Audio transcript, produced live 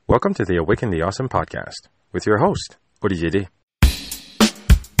Welcome to the Awaken the Awesome podcast with your host, Oriyede.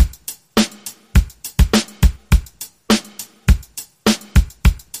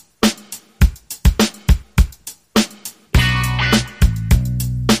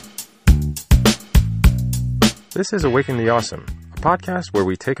 This is Awaken the Awesome, a podcast where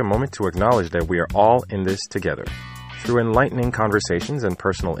we take a moment to acknowledge that we are all in this together. Through enlightening conversations and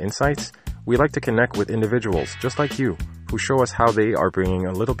personal insights, we like to connect with individuals just like you who show us how they are bringing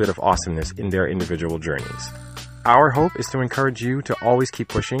a little bit of awesomeness in their individual journeys. Our hope is to encourage you to always keep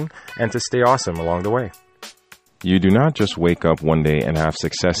pushing and to stay awesome along the way. You do not just wake up one day and have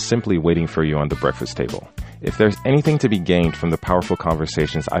success simply waiting for you on the breakfast table. If there's anything to be gained from the powerful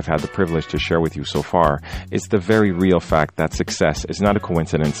conversations I've had the privilege to share with you so far, it's the very real fact that success is not a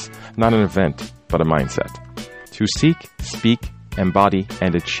coincidence, not an event, but a mindset. To seek, speak, embody,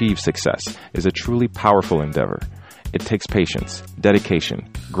 and achieve success is a truly powerful endeavor. It takes patience, dedication,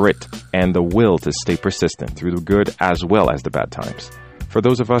 grit, and the will to stay persistent through the good as well as the bad times. For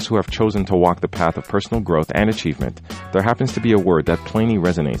those of us who have chosen to walk the path of personal growth and achievement, there happens to be a word that plainly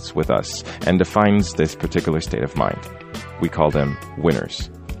resonates with us and defines this particular state of mind. We call them winners.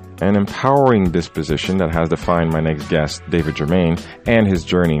 An empowering disposition that has defined my next guest, David Germain, and his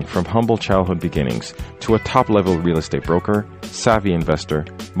journey from humble childhood beginnings to a top-level real estate broker, savvy investor,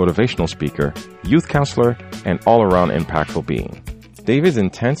 motivational speaker, youth counselor, and all-around impactful being. David's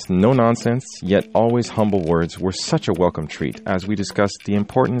intense, no-nonsense, yet always humble words were such a welcome treat as we discussed the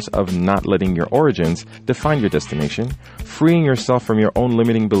importance of not letting your origins define your destination, freeing yourself from your own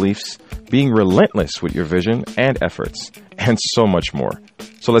limiting beliefs, being relentless with your vision and efforts, and so much more.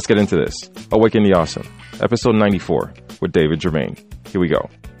 So let's get into this. Awaken the Awesome, episode 94 with David Germain. Here we go.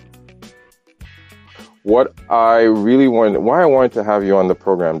 Why I wanted to have you on the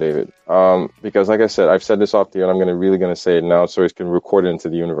program, David, because like I said, I've said this off the air, and I'm really going to say it now so it can record it into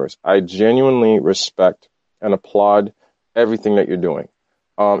the universe. I genuinely respect and applaud everything that you're doing.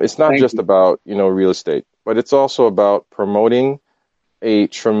 It's not just about, real estate, but it's also about promoting a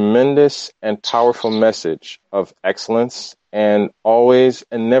tremendous and powerful message of excellence and always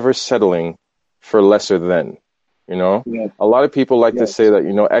and never settling for lesser than. Yeah. A lot of people like to say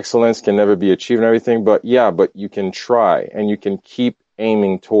that, excellence can never be achieved and everything, but you can try and you can keep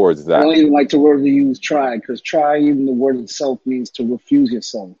aiming towards that. I don't even like the word to use try, because try, even the word itself, means to refuse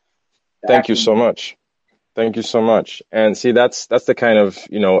yourself. Thank you so much. Thank you so much. And see, that's the kind of,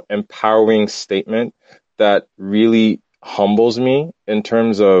 empowering statement that really humbles me in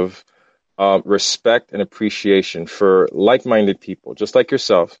terms of respect and appreciation for like-minded people, just like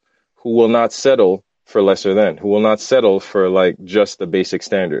yourself, who will not settle for lesser than, who will not settle for just the basic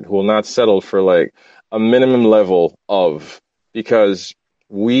standard, who will not settle for a minimum level of, because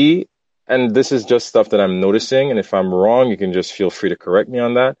and this is just stuff that I'm noticing, and if I'm wrong, you can just feel free to correct me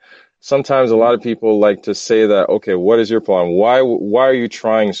on that. Sometimes a lot of people like to say that, okay, what is your problem? Why are you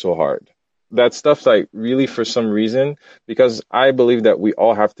trying so hard? That stuff's really for some reason, because I believe that we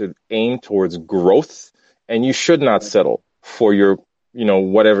all have to aim towards growth, and you should not settle for your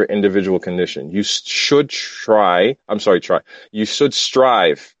whatever individual condition. You should you should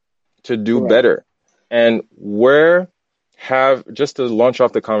strive to do better. And just to launch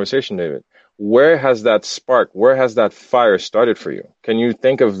off the conversation, David, where has that spark, where has that fire started for you? Can you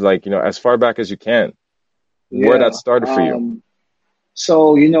think of as far back as you can, where that started for you?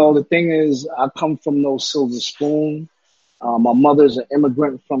 So, the thing is, I come from no silver spoon. My mother's an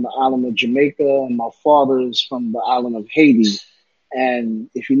immigrant from the island of Jamaica, and my father is from the island of Haiti. And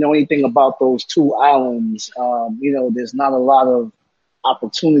if you know anything about those two islands, there's not a lot of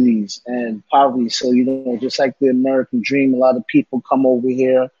opportunities and poverty. So, just like the American dream, a lot of people come over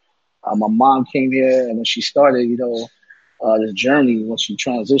here. My mom came here, and when she started, this journey, when she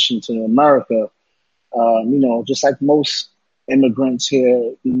transitioned to America, just like most immigrants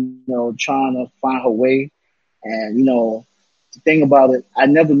here, trying to find her way. And, the thing about it, I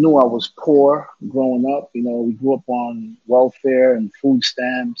never knew I was poor growing up. We grew up on welfare and food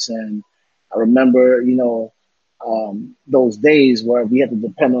stamps. And I remember, those days where we had to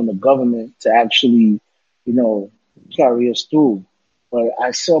depend on the government to actually, carry us through. But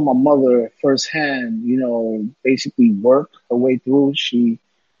I saw my mother firsthand, basically work her way through.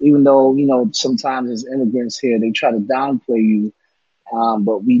 Even though, sometimes as immigrants here, they try to downplay you.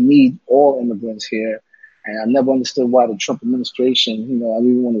 But we need all immigrants here. And I never understood why the Trump administration, I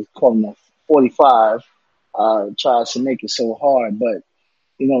didn't want to call them 45, tries to make it so hard. But,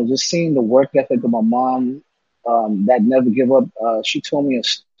 just seeing the work ethic of my mom, that never give up. She told me a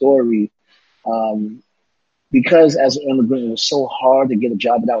story, because as an immigrant, it was so hard to get a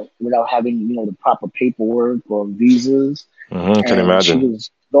job without having, the proper paperwork or visas. Can imagine.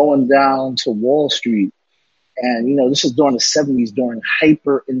 going down to Wall Street. And, this is during the 70s, during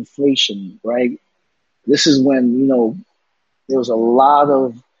hyperinflation, right? This is when, there was a lot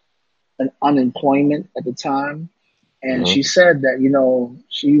of unemployment at the time. And she said that,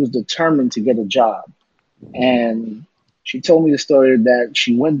 she was determined to get a job. And she told me the story that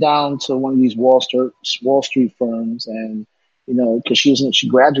she went down to one of these Wall Street firms, and because she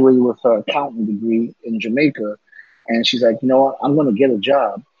graduated with her accounting degree in Jamaica, and she's like, what, I'm going to get a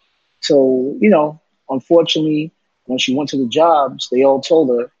job. So unfortunately, when she went to the jobs, they all told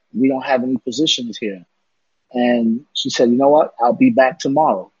her, we don't have any positions here. And she said, you know what, I'll be back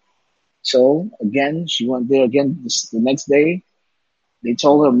tomorrow. So again, she went there again the next day. They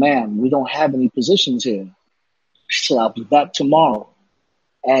told her, ma'am, we don't have any positions here. She said, I'll be back tomorrow.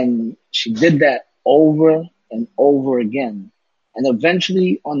 And she did that over and over again. And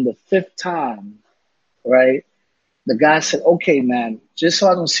eventually on the fifth time, right, the guy said, okay, man, just so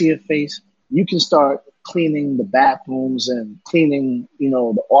I don't see your face, you can start cleaning the bathrooms and cleaning,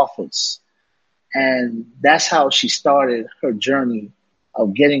 the office. And that's how she started her journey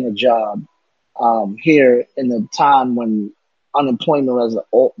of getting a job here in the time when unemployment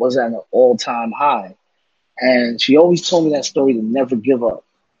was at an all-time high. And she always told me that story to never give up.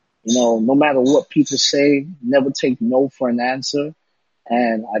 No matter what people say, never take no for an answer.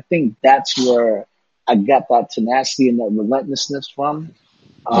 And I think that's where I got that tenacity and that relentlessness from,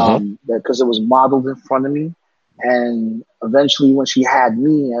 because it was modeled in front of me. And eventually, when she had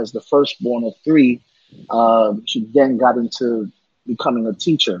me as the firstborn of three, she then got into becoming a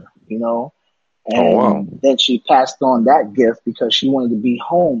teacher, And then she passed on that gift because she wanted to be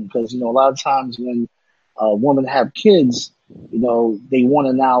home. Because, a lot of times when women have kids, they want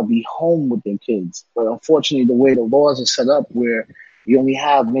to now be home with their kids. But unfortunately, the way the laws are set up where you only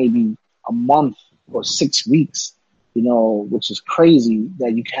have maybe a month or 6 weeks, which is crazy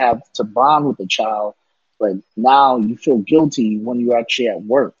that you have to bond with the child. But now you feel guilty when you're actually at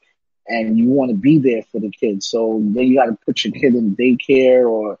work and you want to be there for the kids. So then you got to put your kid in daycare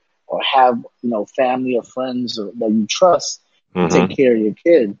or have, family or friends that you trust to take care of your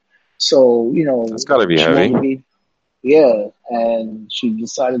kid. So, it's got to be heavy. And she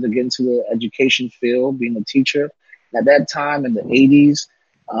decided to get into the education field, being a teacher. At that time in the 80s,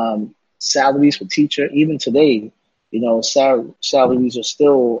 salaries for teacher, even today, salaries are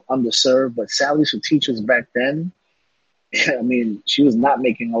still underserved, but salaries for teachers back then, I mean, she was not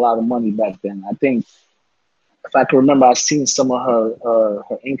making a lot of money back then. I think, if I can remember, I've seen some of her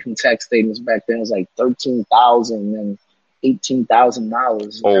income tax statements back then. It was like $13,000 and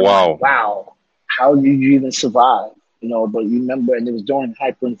 $18,000. Oh, wow. Like, wow. How did you even survive? But you remember, and it was during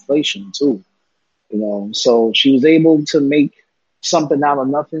hyperinflation too, so she was able to make something out of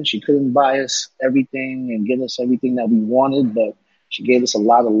nothing. She couldn't buy us everything and give us everything that we wanted, but she gave us a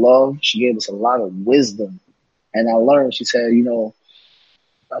lot of love. She gave us a lot of wisdom. And I learned, she said,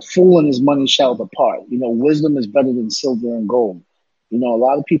 a fool and his money shall depart. Wisdom is better than silver and gold. A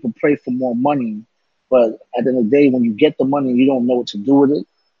lot of people pray for more money, but at the end of the day, when you get the money and you don't know what to do with it,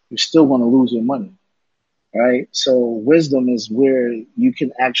 you're still going to lose your money, right? So wisdom is where you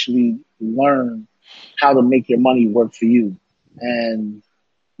can actually learn how to make your money work for you. And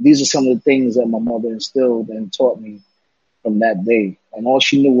these are some of the things that my mother instilled and taught me from that day. And all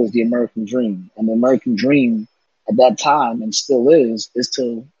she knew was the American dream. And the American dream at that time, and still is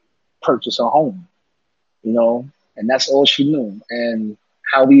to purchase a home, and that's all she knew. And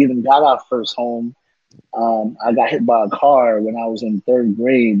how we even got our first home, I got hit by a car when I was in third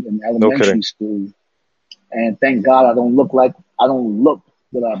grade in elementary school. And thank God I don't look what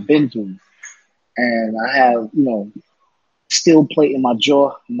I've been through. And I have, steel plate in my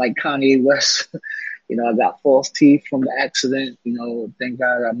jaw, like Kanye West. I got false teeth from the accident. Thank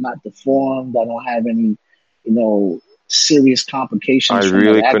God I'm not deformed. I don't have any, serious complications. I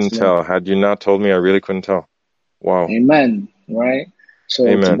really couldn't tell. Had you not told me, I really couldn't tell. Wow. Amen. Right? So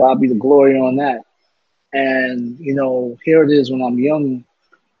Amen. To God be the glory on that. And, here it is when I'm young.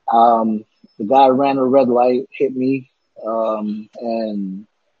 The guy ran a red light, hit me, and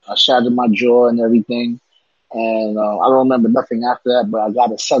I shattered my jaw and everything. And I don't remember nothing after that, but I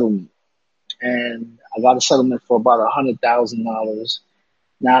got a settlement. And I got a settlement for about $100,000.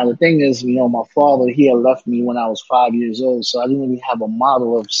 Now, the thing is, my father, he had left me when I was 5 years old, so I didn't really have a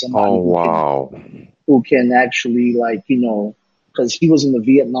model of somebody who can actually, because he was in the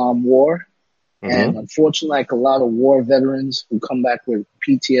Vietnam War. And unfortunately, like a lot of war veterans who come back with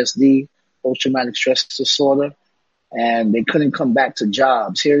PTSD, post-traumatic stress disorder, and they couldn't come back to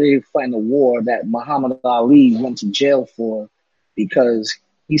jobs. Here they fight a war that Muhammad Ali went to jail for because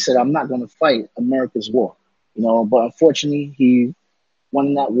he said, I'm not going to fight America's war. But unfortunately, he won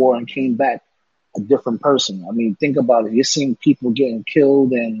in that war and came back a different person. I mean, think about it. You're seeing people getting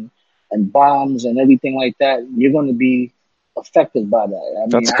killed and bombs and everything like that. You're going to be affected by that. I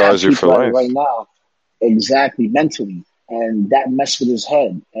That mean, I have scars you for people at it life. right now, exactly mentally, and that messed with his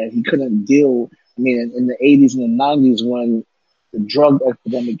head, and he couldn't deal. I mean, in the 80s and the 90s when the drug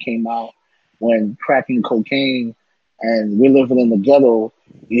epidemic came out, when crack and cocaine, and we're living in the ghetto,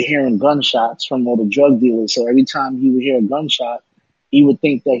 you're hearing gunshots from all the drug dealers. So every time he would hear a gunshot, he would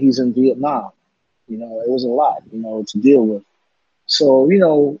think that he's in Vietnam. You know, it was a lot, you know, to deal with. So, you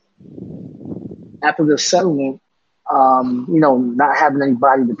know, after the settlement, you know, not having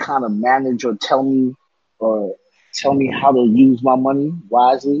anybody to kind of manage or tell me how to use my money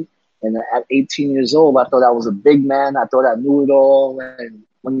wisely. And at 18 years old, I thought I was a big man. I thought I knew it all. And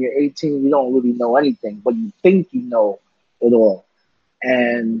when you're 18, you don't really know anything, but you think you know it all.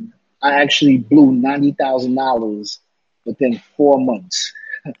 And I actually blew $90,000 within 4 months.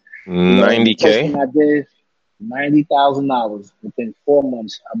 You know, the first 90K? thing I did, $90,000 within 4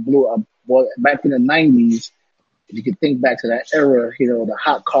 months. Well, back in the '90s. If you could think back to that era, you know, the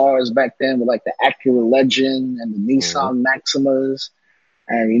hot cars back then were like the Acura Legend and the Mm-hmm. Nissan Maximas.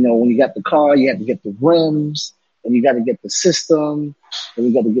 And, you know, when you got the car, you had to get the rims and you got to get the system and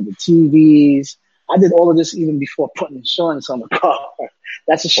you got to get the TVs. I did all of this even before putting insurance on the car.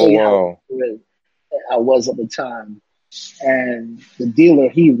 That's to show Oh, you how wow. accurate I was at the time. And the dealer,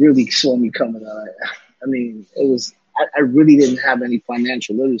 he really saw me coming. I mean, I really didn't have any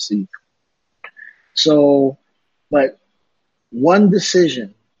financial literacy. So, but one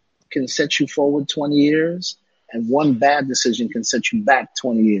decision can set you forward 20 years, and one bad decision can set you back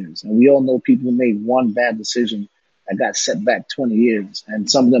 20 years. And we all know people who made one bad decision that got set back 20 years. And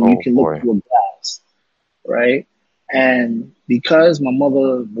some of them you Oh, can look boy. through a glass, right? And because my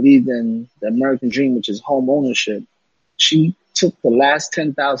mother believed in the American dream, which is home ownership, she took the last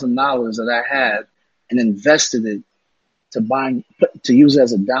 $10,000 that I had and invested it to use it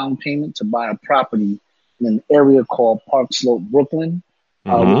as a down payment to buy a property in an area called Park Slope, Brooklyn,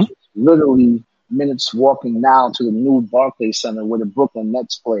 Mm-hmm. which is literally minutes walking now to the new Barclays Center where the Brooklyn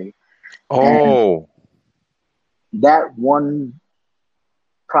Nets play. And Oh, that one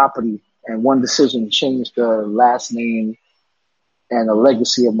property and one decision changed the last name and the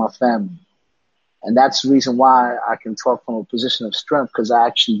legacy of my family. And that's the reason why I can talk from a position of strength because I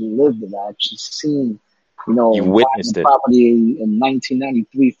actually lived it. I actually seen, you you know, buying a witnessed it. property in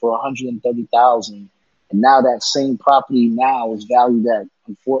 1993 for 130,000, and now that same property now is valued at.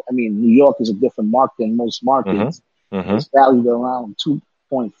 I mean, New York is a different market than most markets. Mm-hmm. Mm-hmm. It's valued around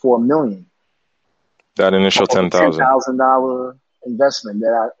 2.4 million That initial off of a ten 10,000. thousand dollar investment.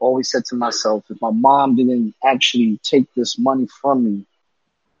 That I always said to myself, if my mom didn't actually take this money from me,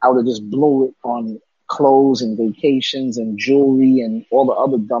 I would have just blew it on clothes and vacations and jewelry and all the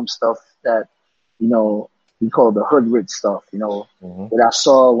other dumb stuff that, you know, we call the hood rich stuff, you know, Mm-hmm. that I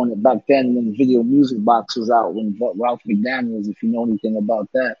saw back then when Video Music Box was out, when Ralph McDaniels, if you know anything about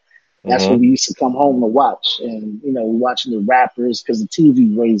that, that's what Mm-hmm. we used to come home to watch. And, you know, we watching the rappers because the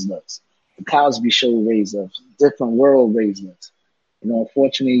TV raised us. The Cosby Show raised us. Different World raised us. You know,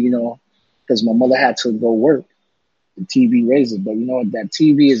 unfortunately, you know, because my mother had to go work, the TV raises. But you know what? That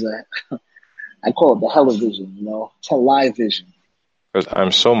TV is I call it the television, you know, live vision. Because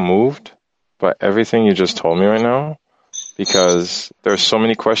I'm so moved by everything you just told me right now. Because there's so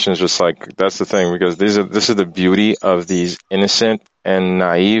many questions, just like that's the thing. Because this is the beauty of these innocent and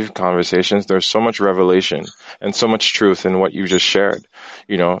naive conversations. There's so much revelation and so much truth in what you just shared.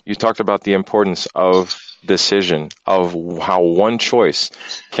 You know, you talked about the importance of decision, of how one choice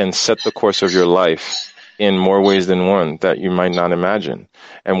can set the course of your life in more ways than one that you might not imagine.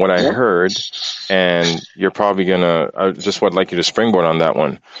 And what I Yep. heard, and you're probably gonna, I just would like you to springboard on that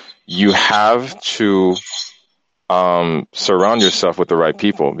one. You have to surround yourself with the right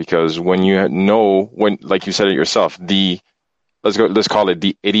people, because when you know, when, like you said it yourself, let's call it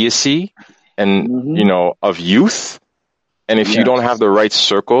the idiocy and, Mm-hmm. you know, of youth. And if you don't have Yes. the right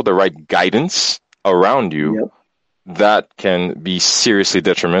circle, the right guidance around you, Yep. that can be seriously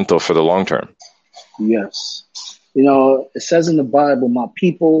detrimental for the long term. Yes. You know, it says in the Bible, my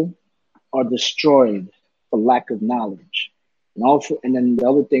people are destroyed for lack of knowledge. And then the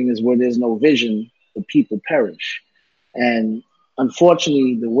other thing is where there's no vision, the people perish. And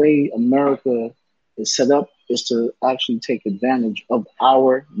unfortunately, the way America is set up is to actually take advantage of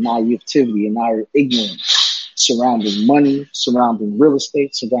our naivety and our ignorance surrounding money, surrounding real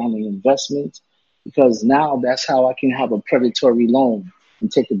estate, surrounding investments, because now that's how I can have a predatory loan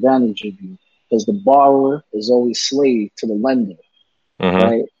and take advantage of you, because the borrower is always slave to the lender, Mm-hmm.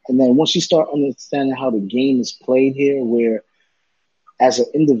 right? And then once you start understanding how the game is played here, where as an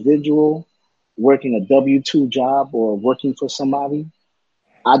individual working a W-2 job or working for somebody,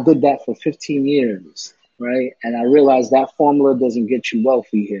 I did that for 15 years, right? And I realized that formula doesn't get you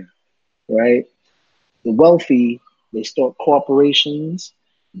wealthy here, right? The wealthy, they start corporations,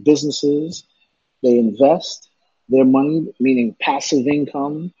 businesses, they invest their money, meaning passive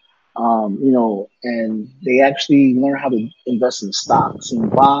income, and they actually learn how to invest in stocks and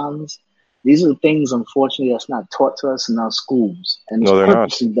bonds. These are things, unfortunately, that's not taught to us in our schools. And it's No, they're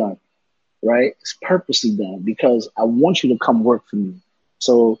not. purposely done, right? It's purposely done because I want you to come work for me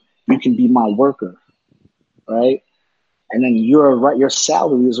so you can be my worker, right? And then your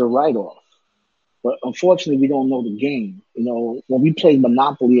salary is a write-off. But unfortunately, we don't know the game. When we played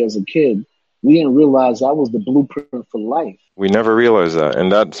Monopoly as a kid, we didn't realize that was the blueprint for life. We never realized that,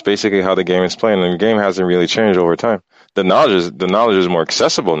 and that's basically how the game is playing. And the game hasn't really changed over time. The knowledge is more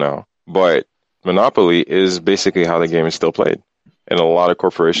accessible now, but Monopoly is basically how the game is still played in a lot of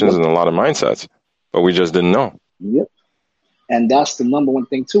corporations Yep. and a lot of mindsets. But we just didn't know. Yep. And that's the number one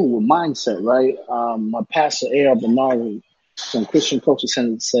thing, too, with mindset, right? My pastor, A.R. Bernard, from Christian Culture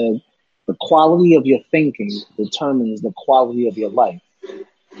Center, said, the quality of your thinking determines the quality of your life.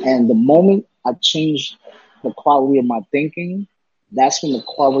 And the moment I changed the quality of my thinking, that's when the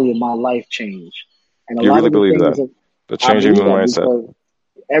quality of my life changed. And a You lot really of the believe things that? that The I changing believe the that mindset.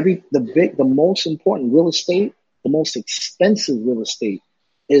 because the most important real estate, the most expensive real estate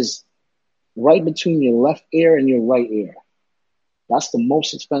is right between your left ear and your right ear. That's the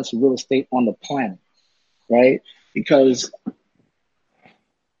most expensive real estate on the planet, right? Because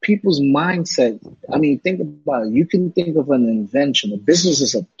people's mindset, I mean, think about it. You can think of an invention. A business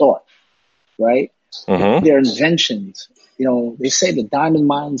is a thought, right? Mm-hmm. They're inventions. They say the diamond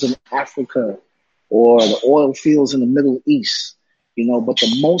mines in Africa or the oil fields in the Middle East, but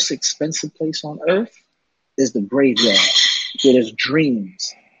the most expensive place on earth is the graveyard, where there's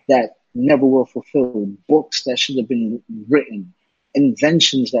dreams that never were fulfilled, books that should have been written,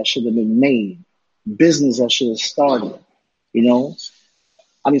 inventions that should have been made, business that should have started,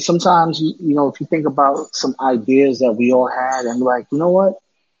 I mean, sometimes, if you think about some ideas that we all had and like, you know what?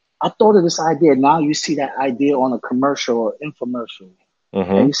 I thought of this idea. Now you see that idea on a commercial or infomercial.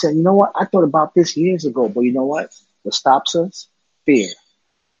 And Mm-hmm. you said, you know what? I thought about this years ago, but you know what? What stops us? Fear,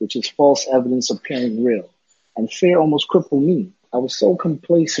 which is false evidence appearing real. And fear almost crippled me. I was so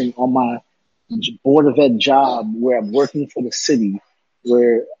complacent on my Board of Ed job where I'm working for the city,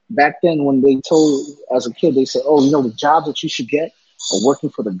 where back then when they told, as a kid, they said, oh, the jobs that you should get are working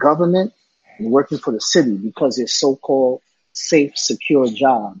for the government and working for the city because they're so-called safe, secure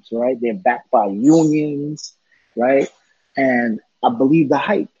jobs, right? They're backed by unions, right? And I believe the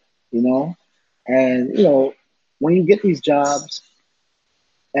hype, And, when you get these jobs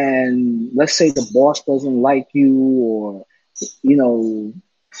and let's say the boss doesn't like you or,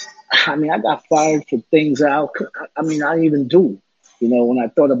 I mean, I got fired for things I didn't even do. When I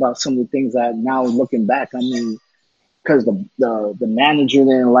thought about some of the things that now looking back, I mean, because the manager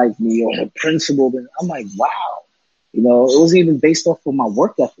didn't like me or the principal didn't, I'm like, wow. It wasn't even based off of my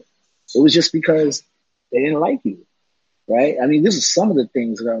work ethic. It was just because they didn't like you, right? I mean, this is some of the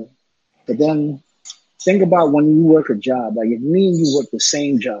things, though. But then think about when you work a job. Like if me and you work the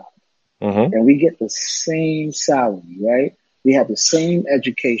same job Mm-hmm. and we get the same salary, right? We have the same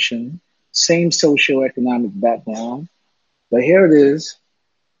education, same socioeconomic background. But here it is.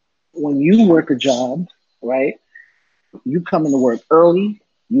 When you work a job, right? You come into work early,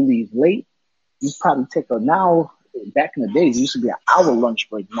 you leave late. You probably take back in the days, it used to be an hour lunch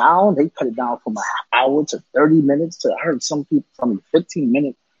break. Now they cut it down from an hour to 30 minutes to, I heard some people from a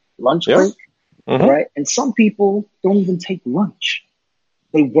 15-minute lunch Yeah. break, Mm-hmm. right? And some people don't even take lunch.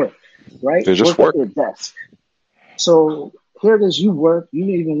 They work, right? They just Work at work. their desk. So here it is, you work, you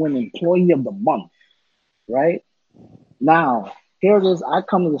even win Employee of the Month, right? Now, here it is, I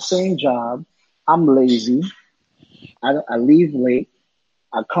come to the same job, I'm lazy, I leave late,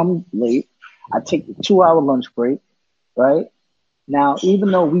 I come late, I take the 2-hour lunch break, right? Now,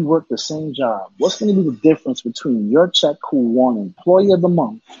 even though we work the same job, what's going to be the difference between your check who won Employee of the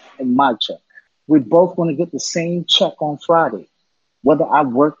Month and my check? We're both going to get the same check on Friday, whether I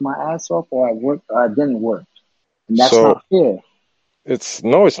worked my ass off or I didn't work. And that's So not fair. it's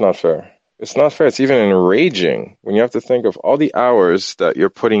not fair. It's not fair. It's even enraging when you have to think of all the hours that you're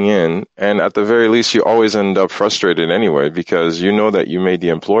putting in, and at the very least, you always end up frustrated anyway because you know that you made the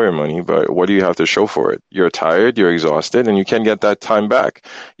employer money, but what do you have to show for it? You're tired, you're exhausted, and you can't get that time back.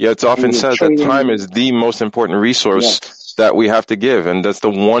 Yet it's often And you're said that time trading, is the most important resource yes, that we have to give, and that's the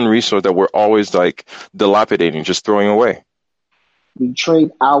one resource that we're always like dilapidating, just throwing away. we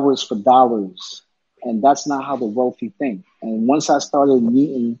trade hours for dollars. And that's not how the wealthy think. And once I started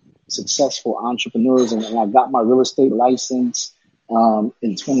meeting successful entrepreneurs and I got my real estate license in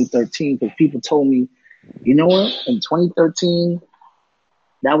 2013, because people told me, you know what, in 2013,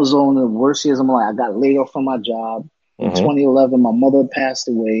 that was one of the worst years of my life. I got laid off from my job. In 2011, my mother passed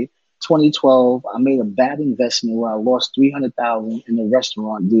away. 2012, I made a bad investment where I lost $300,000 in a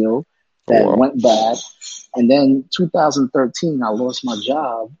restaurant deal that went bad. And then 2013, I lost my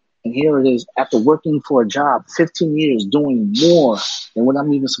job. And here it is, after working for a job 15 years, doing more than what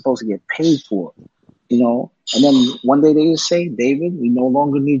I'm even supposed to get paid for, you know. And then one day they just say, David, we no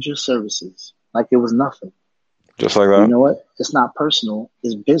longer need your services. Like it was nothing. Just like that. You know what? It's not personal.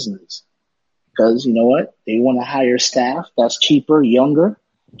 It's business. Because you know what? They want to hire staff that's cheaper, younger.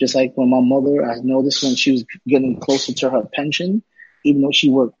 Just like when my mother, I noticed when she was getting closer to her pension, even though she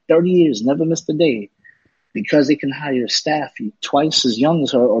worked 30 years, never missed a day, because they can hire staff twice as young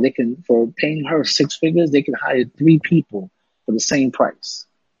as her, or they can, for paying her six figures, they can hire 3 people for the same price.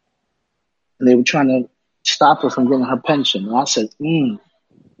 And they were trying to stop her from getting her pension. And I said,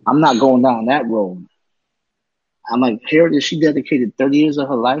 I'm not going down that road. I'm like, here it is. She dedicated 30 years of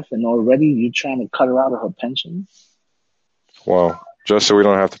her life, and already you're trying to cut her out of her pension? Wow. Just so we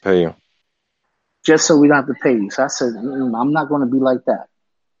don't have to pay you. Just so we don't have to pay you. So I said, I'm not going to be like that.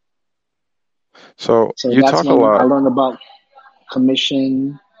 So you that's talk when a lot. I learned about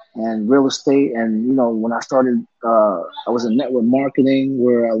commission and real estate. And, you know, when I started, I was in network marketing,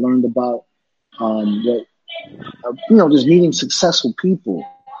 where I learned about, just meeting successful people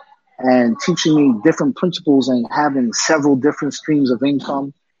and teaching me different principles and having several different streams of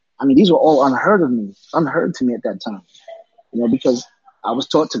income. I mean, these were all unheard to me at that time, you know, because I was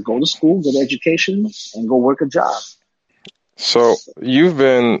taught to go to school, get education, and go work a job. So you've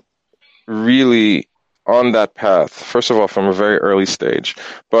been really on that path, first of all, from a very early stage,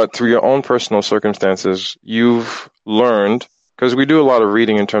 but through your own personal circumstances, you've learned, because we do a lot of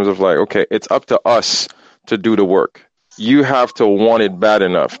reading in terms of like, okay, it's up to us to do the work. You have to want it bad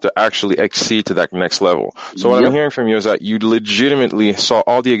enough to actually exceed to that next level. So what I'm hearing from you is that you legitimately saw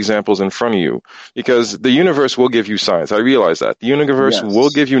all the examples in front of you, because the universe will give you signs. I realize that. The universe will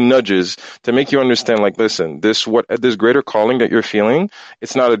give you nudges to make you understand, like, listen, this greater calling that you're feeling,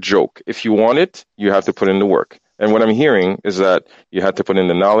 it's not a joke. If you want it, you have to put in the work. And what I'm hearing is that you had to put in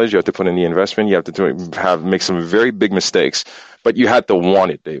the knowledge, you have to put in the investment, you have to make some very big mistakes, but you had to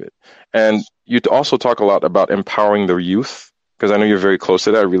want it, David. And you also talk a lot about empowering the youth, because I know you're very close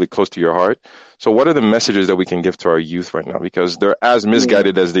to that, really close to your heart. So what are the messages that we can give to our youth right now? Because they're as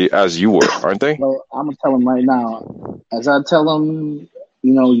misguided as you were, aren't they? Well, I'm going to tell them right now, as I tell them,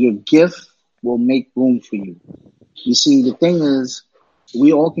 you know, your gift will make room for you. You see, the thing is,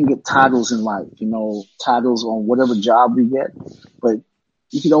 we all can get titles in life, you know, titles on whatever job we get, but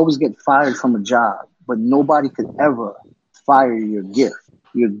you could always get fired from a job, but nobody could ever fire your gift.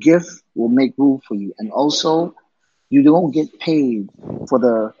 Your gift will make room for you. And also, you don't get paid for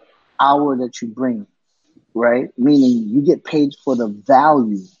the hour that you bring, right? Meaning you get paid for the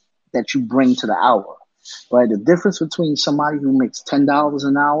value that you bring to the hour, right? The difference between somebody who makes $10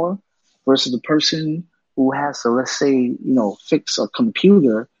 an hour versus the person who has to, let's say, you know, fix a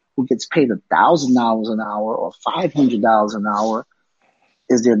computer, who gets paid $1,000 an hour or $500 an hour,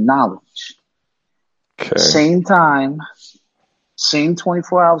 is their knowledge. Okay. Same time, same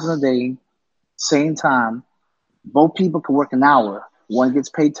 24 hours in a day, same time. Both people can work an hour. One gets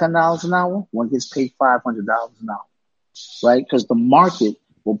paid $10 an hour. One gets paid $500 an hour, right? Because the market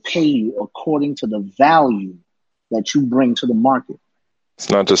will pay you according to the value that you bring to the market. It's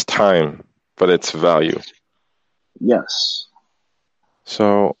not just time, but it's value. Yes.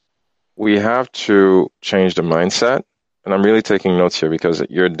 So we have to change the mindset. And I'm really taking notes here, because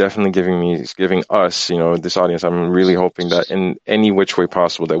you're definitely giving us, you know, this audience, I'm really hoping that in any which way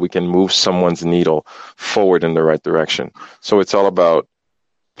possible that we can move someone's needle forward in the right direction. So it's all about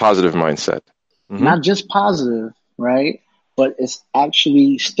positive mindset. Mm-hmm. Not just positive, right? But it's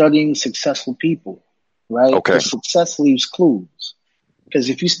actually studying successful people, right? Okay. Because success leaves clues. Because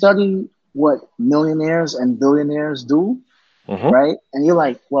if you study what millionaires and billionaires do, right? And you're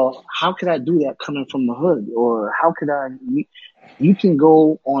like, well, how could I do that coming from the hood? Or how could you can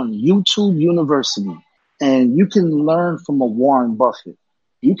go on YouTube University and you can learn from a Warren Buffett.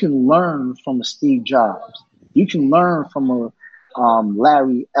 You can learn from a Steve Jobs. You can learn from a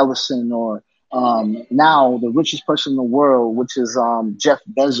Larry Ellison, or now the richest person in the world, which is Jeff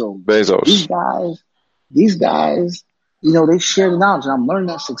Bezos. These guys, you know, they share the knowledge. And I'm learning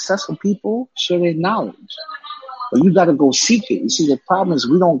that successful people share their knowledge. But you got to go seek it. You see, the problem is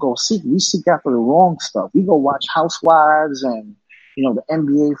we don't go seek it. We seek after the wrong stuff. We go watch Housewives and, you know, the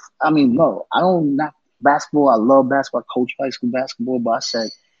NBA. I mean, no, I don't not basketball. I love basketball. I coach high school basketball. But I said,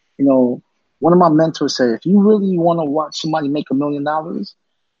 you know, one of my mentors said, if you really want to watch somebody make $1,000,000,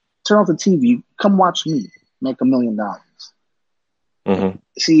 turn off the TV. Come watch me make $1,000,000. Mm-hmm.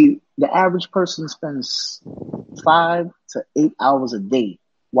 See, the average person spends 5 to 8 hours a day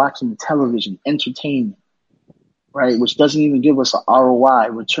watching television, entertainment, right? Which doesn't even give us an ROI,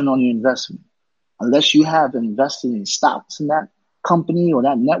 return on your investment. Unless you have invested in stocks in that company or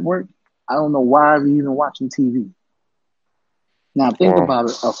that network, I don't know why we're even watching TV. Now, think Wow. about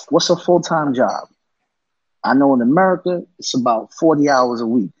it. What's a full-time job? I know in America, it's about 40 hours a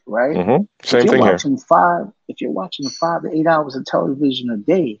week, right? Mm-hmm. If Same you're thing here. watching 5 to 8 hours of television a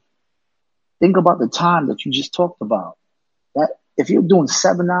day, think about the time that you just talked about. That if you're doing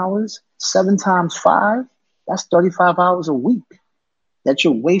 7 hours, 7 times 5, that's 35 hours a week that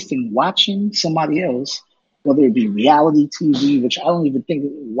you're wasting watching somebody else, whether it be reality TV, which I don't even think,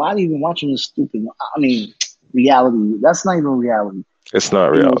 why are you even watching this stupid, I mean, reality? That's not even reality. It's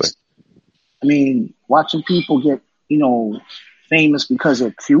not You know, reality. I mean, watching people get, famous because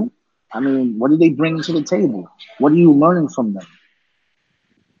they're cute. I mean, what do they bring to the table? What are you learning from them?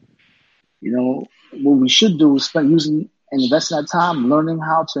 You know, what we should do is investing that time learning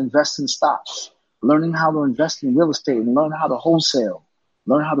how to invest in stocks, learning how to invest in real estate, and learn how to wholesale,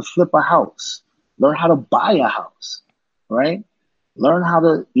 learn how to flip a house, learn how to buy a house, right? Learn how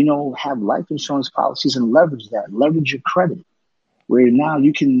to, have life insurance policies and leverage your credit, where now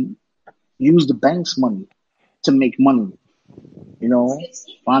you can use the bank's money to make money,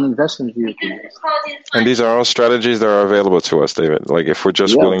 find investment vehicles. And these are all strategies that are available to us, David. Like if we're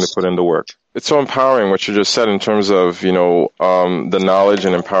just willing to Yes. put in the work. It's so empowering what you just said in terms of, the knowledge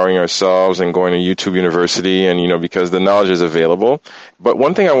and empowering ourselves and going to YouTube University and, because the knowledge is available. But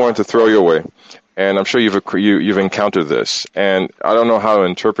one thing I wanted to throw your way, and I'm sure you've encountered this, and I don't know how to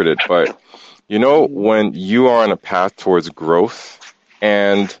interpret it, but, when you are on a path towards growth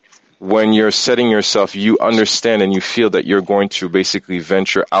and when you're setting yourself, you understand and you feel that you're going to basically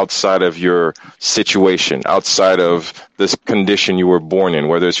venture outside of your situation, outside of this condition you were born in,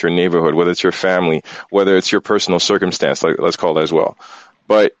 whether it's your neighborhood, whether it's your family, whether it's your personal circumstance, like, let's call it as well.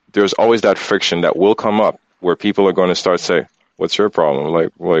 But there's always that friction that will come up where people are going to start say, what's your problem?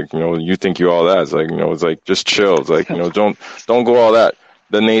 Like, you think you all that. It's like, it's like, just chill. It's like, don't go all that.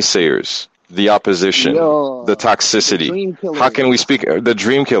 The naysayers, the opposition, the toxicity. The dream killers. How can we speak the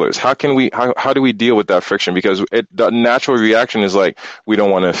dream killers? How do we deal with that friction? Because the natural reaction is like, we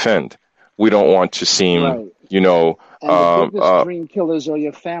don't want to offend. We don't want to seem, right. And the biggest dream killers are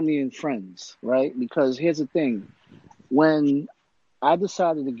your family and friends, right? Because here's the thing. When I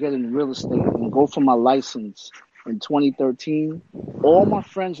decided to get in real estate and go for my license in 2013, all my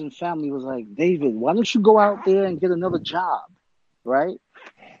friends and family was like, David, why don't you go out there and get another job, right?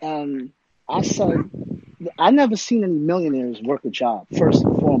 And I said, I never seen any millionaires work a job, first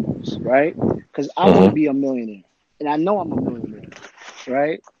and foremost, right? Because I want to be a millionaire, and I know I'm a millionaire,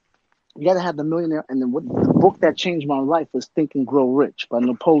 right? You got to have the millionaire, and then the book that changed my life was Think and Grow Rich by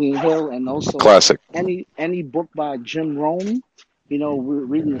Napoleon Hill, and also classic. Any book by Jim Rohn. We're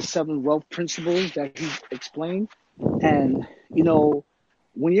reading the 7 wealth principles that he explained, and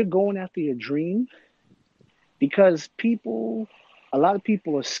when you're going after your dream, because a lot of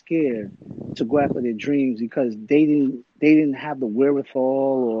people are scared to go after their dreams because they didn't have the wherewithal,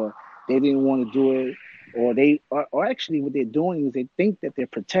 or they didn't want to do it, or actually what they're doing is they think that they're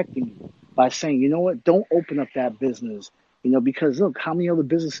protecting you by saying, you know what, don't open up that business, because look, how many other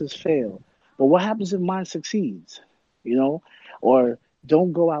businesses fail. But what happens if mine succeeds, or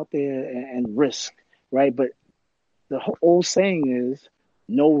don't go out there and risk, right? But the whole old saying is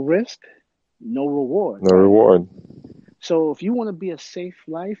no risk, no reward. No reward. So if you want to be a safe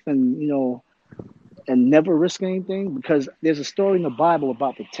life and, and never risk anything, because there's a story in the Bible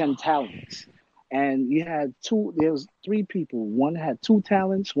about the 10 talents. And there was 3 people. One had 2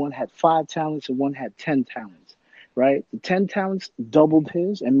 talents, one had 5 talents, and one had 10 talents, right? The 10 talents doubled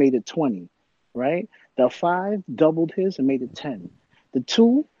his and made it 20, right? The 5 doubled his and made it 10. The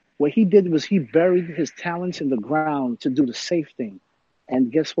 2, what he did was he buried his talents in the ground to do the safe thing.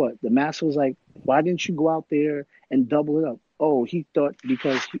 And guess what? The master was like, why didn't you go out there and double it up? Oh, he thought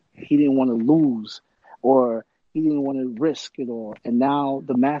because he didn't want to lose, or he didn't want to risk it all. And now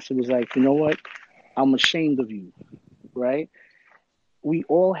the master was like, you know what? I'm ashamed of you, right? We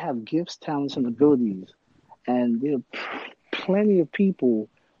all have gifts, talents, and abilities. And there are plenty of people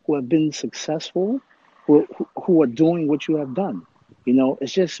who have been successful, who are doing what you have done.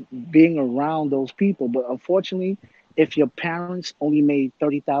 It's just being around those people. But unfortunately, if your parents only made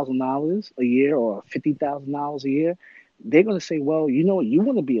 $30,000 a year or $50,000 a year, they're going to say, well, you know, you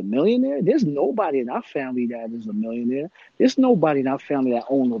want to be a millionaire? There's nobody in our family that is a millionaire. There's nobody in our family that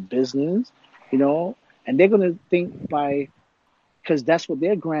owns a business, you know? And they're going to think because that's what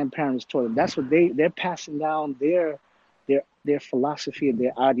their grandparents taught them. That's what they're passing down their philosophy and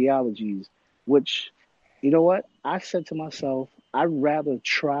their ideologies, which, you know what? I said to myself, I'd rather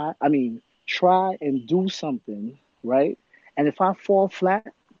try and do something, right? And if I fall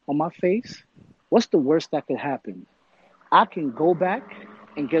flat on my face, what's the worst that could happen? I can go back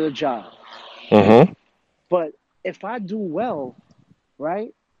and get a job, right? Mm-hmm. But if I do well,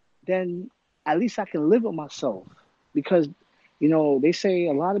 right, then at least I can live with myself. Because, you know, they say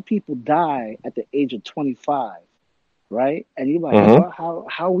a lot of people die at the age of 25, right? And you're like, Mm-hmm. what?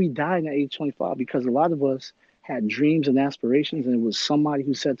 How we dying at age 25? Because a lot of us had dreams and aspirations, and it was somebody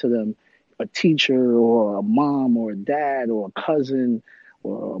who said to them, a teacher or a mom or a dad or a cousin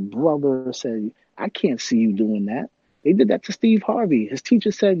or a brother said, I can't see you doing that. They did that to Steve Harvey. His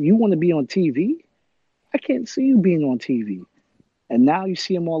teacher said, you want to be on TV? I can't see you being on TV. And now you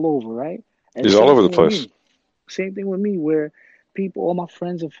see him all over, right? And He's all same over the thing with place. me. Same thing with me, where people, all my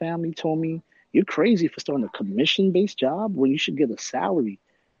friends and family told me, you're crazy for starting a commission based job when you should get a salary.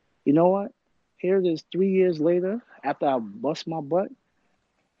 You know what? Here it is 3 years later, after I bust my butt,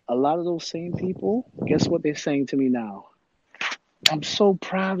 a lot of those same people, guess what they're saying to me now? I'm so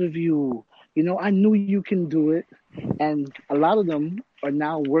proud of you. You know, I knew you can do it. And a lot of them are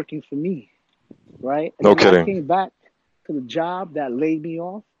now working for me, right? And No then when I kidding. came back to the job that laid me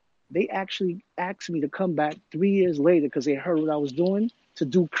off, they actually asked me to come back 3 years later because they heard what I was doing to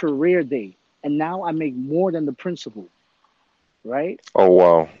do career day. And now I make more than the principal, right? Oh,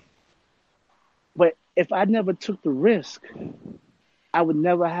 wow. But if I never took the risk, I would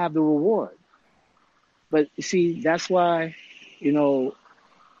never have the reward. But you see, that's why, you know,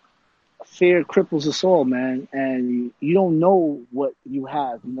 fear cripples us all, man. And you don't know what you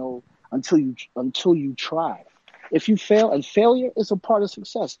have, you know, until you try. If you fail, and failure is a part of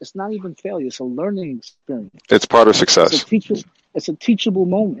success. It's not even failure; it's a learning experience. It's part of It's a success. teacher. It's a teachable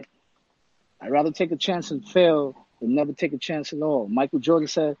moment. I'd rather take a chance and fail than never take a chance at all. Michael Jordan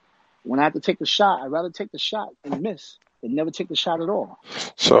said, "When I have to take a shot, I'd rather take the shot and miss than never take the shot at all."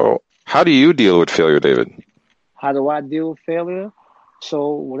 So, how do you deal with failure, David? How do I deal with failure? So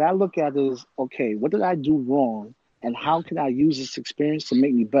what I look at is, okay, what did I do wrong? And how can I use this experience to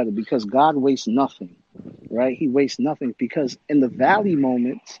make me better? Because God wastes nothing, right? He wastes nothing because in the valley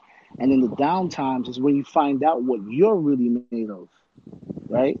moments and in the down times is when you find out what you're really made of,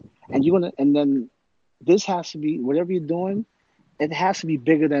 right? And then this has to be, whatever you're doing, it has to be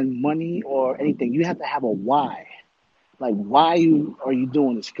bigger than money or anything. You have to have a why. Like, are you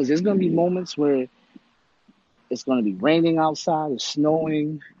doing this? Because there's going to be moments where it's going to be raining outside, it's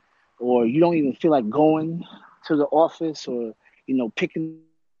snowing, or you don't even feel like going to the office or, you know, picking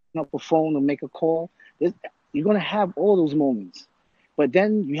up a phone or make a call. You're going to have all those moments. But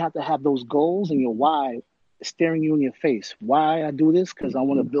then you have to have those goals and your why staring you in your face. Why I do this? Because I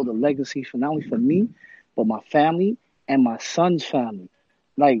want to build a legacy for not only for me, but my family and my son's family.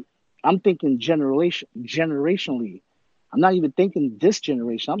 Like, I'm thinking generationally. I'm not even thinking this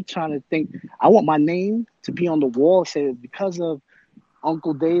generation. I'm trying to think, I want my name to be on the wall, say because of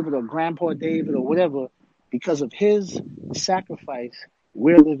Uncle David or Grandpa David or whatever, because of his sacrifice,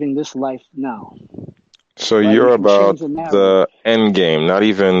 we're living this life now, So right? We you're can change about the narrative. the end game, not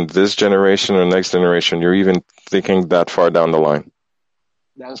even this generation or next generation. You're even thinking that far down the line.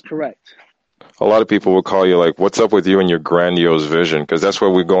 That is correct. A lot of people will call you like, what's up with you and your grandiose vision? Because that's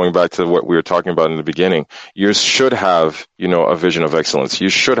where we're going back to what we were talking about in the beginning. You should have, a vision of excellence. You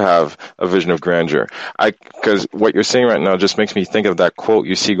should have a vision of grandeur. Because what you're saying right now just makes me think of that quote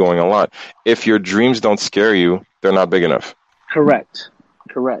you see going a lot. If your dreams don't scare you, they're not big enough. Correct.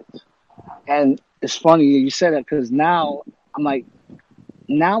 Correct. And it's funny you said that because now I'm like,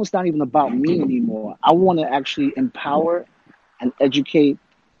 now it's not even about me anymore. I want to actually empower and educate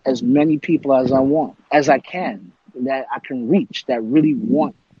as many people as I can, that I can reach, that really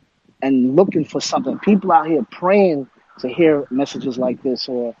want and looking for something. People out here praying to hear messages like this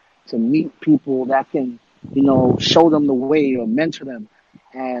or to meet people that can, show them the way or mentor them.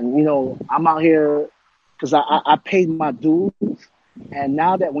 And, I'm out here because I paid my dues. And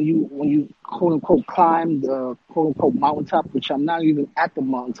now that when you quote unquote climb the quote unquote mountaintop, which I'm not even at the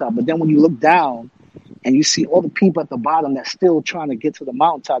mountaintop, but then when you look down and you see all the people at the bottom that's still trying to get to the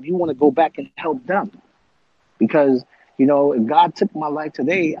mountaintop, you want to go back and help them. Because, if God took my life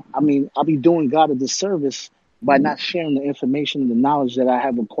today, I'll be doing God a disservice by not sharing the information and the knowledge that I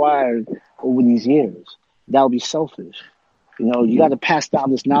have acquired over these years. That would be selfish. You got to pass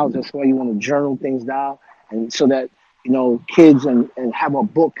down this knowledge. That's why you want to journal things down, and so that kids and have a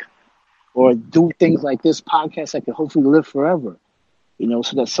book or do things like this podcast that could hopefully live forever,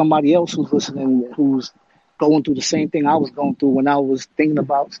 so that somebody else who's listening, who's going through the same thing I was going through when I was thinking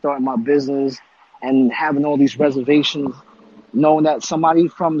about starting my business and having all these reservations, knowing that somebody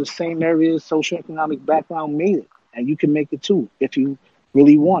from the same area, socioeconomic background made it, and you can make it too if you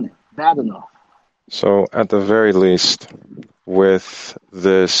really want it bad enough. So, at the very least, with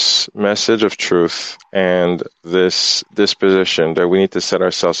this message of truth and this disposition that we need to set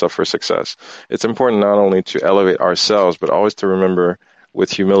ourselves up for success, it's important not only to elevate ourselves, but always to remember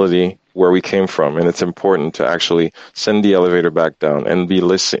with humility where we came from. And it's important to actually send the elevator back down and be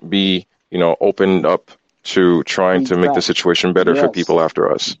opened up to trying to make the situation better for people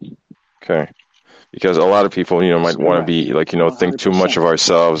after us. Okay. Because a lot of people, might want to be like, think too much of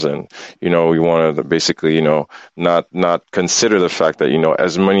ourselves, and, we want to basically, not consider the fact that,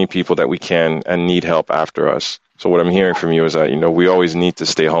 as many people that we can and need help after us. So what I'm hearing from you is that, we always need to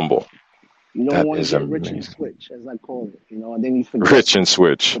stay humble. You don't want to get rich and switch, as I call it, and then you forget rich and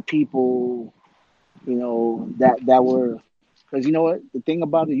switch. The people, that were, because you know what, the thing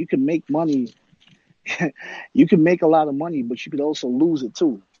about it, you can make money, you can make a lot of money, but you could also lose it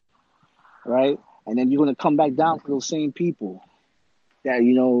too, right? And then you're going to come back down to those same people that,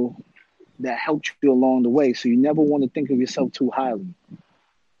 that helped you along the way. So you never want to think of yourself too highly,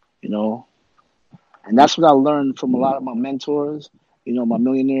 And that's what I learned from a lot of my mentors, my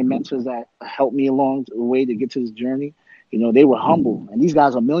millionaire mentors that helped me along the way to get to this journey. They were humble, and these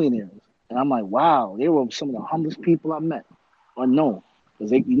guys are millionaires. And I'm like, wow, they were some of the humblest people I met or know, because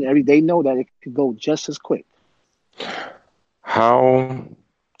they know that it could go just as quick. How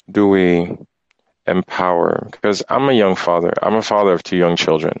do we empower? Because I'm a young father. I'm a father of 2 young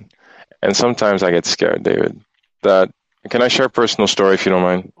children. And sometimes I get scared, David, that, can I share a personal story if you don't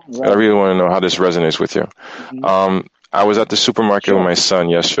mind? Right. I really want to know how this resonates with you. Mm-hmm. I was at the supermarket with my son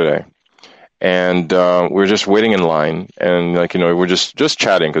yesterday, and we were just waiting in line, and we're just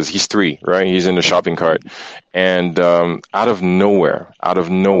chatting because he's 3, right? He's in the shopping cart, and out of nowhere,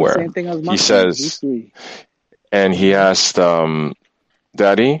 he says, and he asked,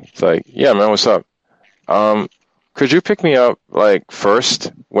 Daddy, it's like, yeah, man, what's up? Could you pick me up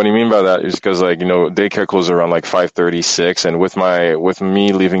first? What do you mean by that is because daycare closes around 5:30, 6, and with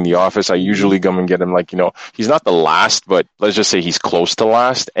me leaving the office, I usually come and get him he's not the last, but let's just say he's close to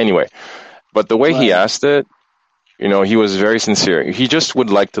last. Anyway, but the way he asked it, he was very sincere. He just would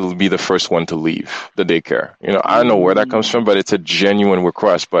like to be the first one to leave the daycare. I don't know where that comes from, but it's a genuine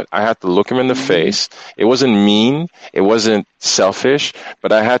request. But I had to look him in the face. It wasn't mean. It wasn't selfish.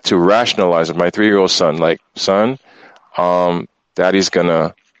 But I had to rationalize with my 3-year-old son, son, Daddy's going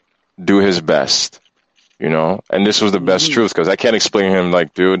to do his best, And this was the best truth, because I can't explain to him,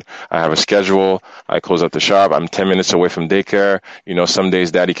 dude, I have a schedule. I close up the shop. I'm 10 minutes away from daycare. Some days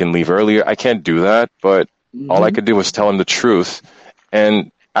Daddy can leave earlier. I can't do that, but all I could do was tell him the truth.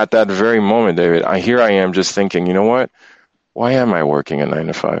 And at that very moment, David, here I am just thinking, you know what? Why am I working a 9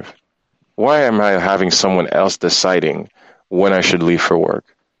 to 5? Why am I having someone else deciding when I should leave for work?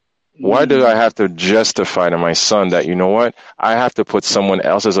 Why do I have to justify to my son that, you know what? I have to put someone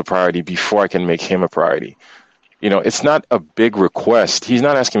else as a priority before I can make him a priority. It's not a big request. He's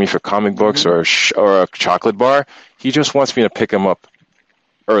not asking me for comic books or a chocolate bar. He just wants me to pick him up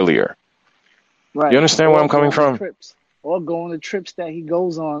earlier. Right. You understand where I'm coming from? Or go on the trips that he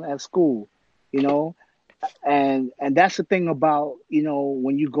goes on at school, and that's the thing about,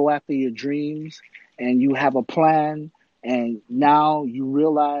 when you go after your dreams and you have a plan, and now you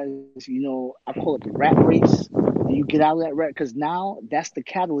realize, I call it the rat race, and you get out of that rat, because now that's the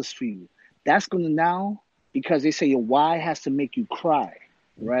catalyst for you. That's going to now, because they say your why has to make you cry,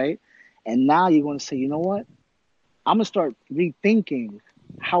 right? And now you're going to say, you know what? I'm going to start rethinking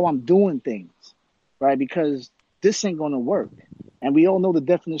how I'm doing things. Right, because this ain't going to work. And we all know the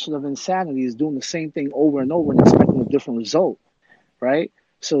definition of insanity is doing the same thing over and over and expecting a different result, right?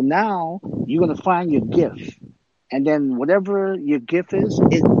 So now you're going to find your gift. And then whatever your gift is,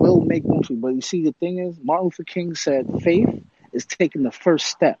 it will make room for you. But you see, the thing is, Martin Luther King said, faith is taking the first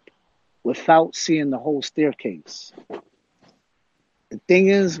step without seeing the whole staircase. The thing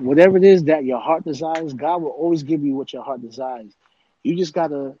is, whatever it is that your heart desires, God will always give you what your heart desires. You just got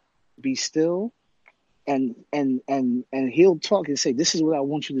to be still. And he'll talk and say, this is what I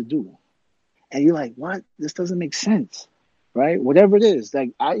want you to do. And you're like, what? This doesn't make sense, right? Whatever it is,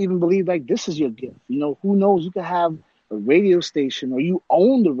 I even believe this is your gift. Who knows? You could have a radio station, or you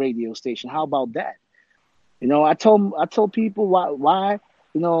own the radio station. How about that? I told people why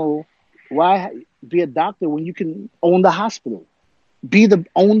be a doctor when you can own the hospital,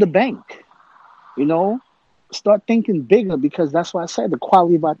 own the bank, start thinking bigger, because that's why I said the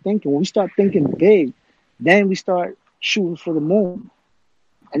quality of our thinking. When we start thinking big, then we start shooting for the moon.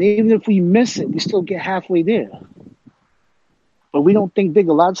 And even if we miss it, we still get halfway there. But we don't think big.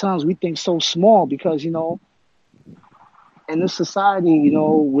 A lot of times we think so small because, in this society,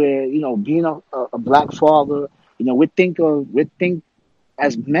 where, being a black father, we think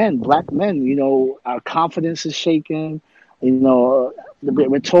as men, black men, our confidence is shaken.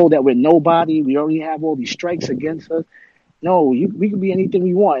 We're told that we're nobody. We already have all these strikes against us. No, we can be anything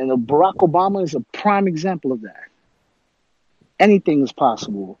we want. And Barack Obama is a prime example of that. Anything is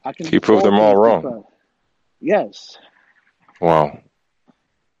possible. I can He do proved all them all things wrong. because, yes. Wow.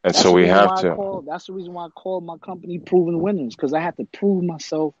 And That's so the we reason have why I to. call. That's the reason why I call my company Proven Winners, because I have to prove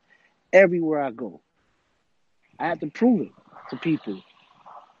myself everywhere I go. I have to prove it to people,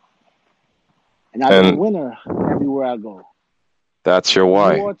 and I've been a And winner everywhere I go. that's your And you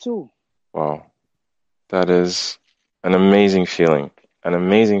why. are too. Wow. That is an amazing feeling. An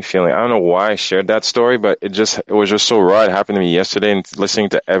amazing feeling. I don't know why I shared that story, but it was just so raw. It happened to me yesterday, and listening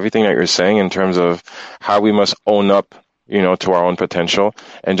to everything that you're saying in terms of how we must own up, to our own potential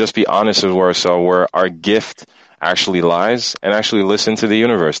and just be honest with ourselves where our gift actually lies and actually listen to the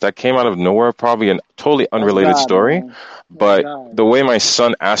universe. That came out of nowhere, probably a totally That's unrelated God, story. man. That's But God. the way my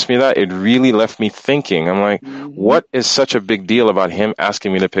son asked me that, it really left me thinking. I'm like, Hmm. what is such a big deal about him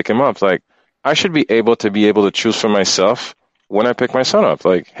asking me to pick him up? Like, I should be able to choose for myself when I pick my son up.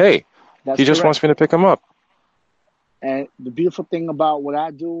 Like, hey, he That's just correct. wants me to pick him up. And the beautiful thing about what I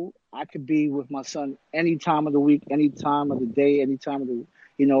do, I could be with my son any time of the week, any time of the day, any time of the,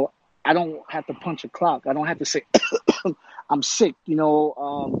 you know, I don't have to punch a clock. I don't have to say, I'm sick,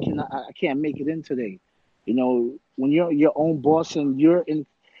 I can't make it in today. When you're your own boss and you're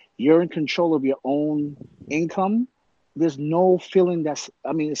in control of your own income, there's no feeling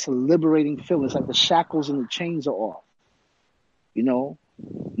it's a liberating feeling. It's like the shackles and the chains are off, you know,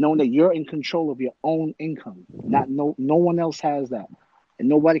 knowing that you're in control of your own income. Not no one else has that. And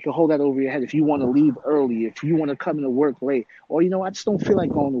nobody can hold that over your head if you want to leave early, if you want to come into work late, or I just don't feel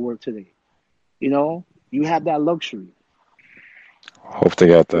like going to work today. You have that luxury, Hope to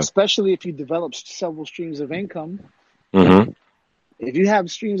get that. especially if you develop several streams of income. Mm-hmm. If you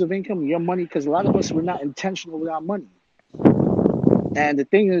have streams of income, your money, because a lot of us, we're not intentional with our money. And the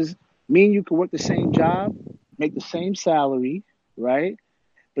thing is, me and you could work the same job, make the same salary, right?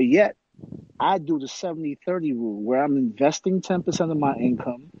 But yet, I do the 70-30 rule where I'm investing 10% of my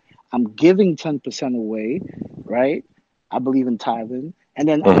income, I'm giving 10% away, right? I believe in tithing. And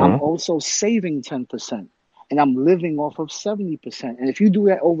then I'm Mm-hmm. also saving 10%. And I'm living off of 70%. And if you do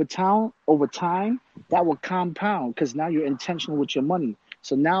that over time, that will compound because now you're intentional with your money.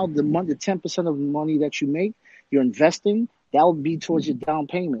 So now the 10% of the money that you make, you're investing, that will be towards your down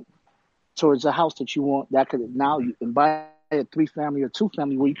payment, towards a house that you want. That could now you can buy a 3-family or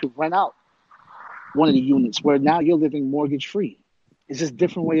 2-family where you could rent out one of the units where now you're living mortgage free. It's just a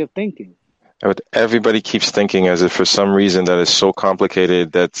different way of thinking. But everybody keeps thinking as if for some reason that is so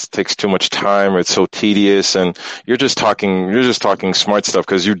complicated, that takes too much time, or it's so tedious, and you're just talking smart stuff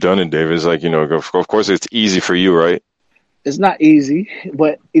because you've done it, David. It's like, of course it's easy for you, right? It's not easy,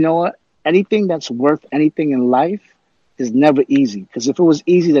 but you know what? Anything that's worth anything in life is never easy. Because if it was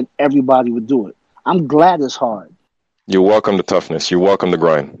easy, then everybody would do it. I'm glad it's hard. You welcome the toughness. You welcome the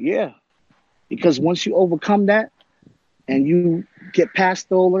grind. Yeah. Because once you overcome that and you get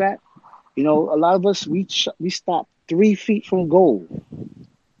past all of that, a lot of us, we stop 3 feet from goal.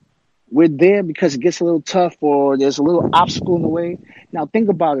 We're there because it gets a little tough or there's a little obstacle in the way. Now think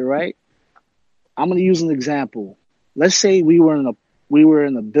about it, right? I'm going to use an example. Let's say we were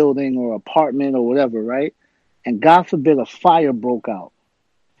in a building or apartment or whatever, right? And God forbid a fire broke out.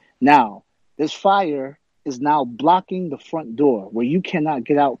 Now, this fire is now blocking the front door where you cannot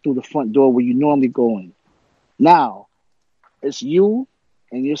get out through the front door where you normally go in. Now, it's you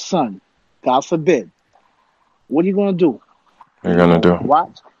and your son. God forbid. What are you going to do? You're You're gonna going to do.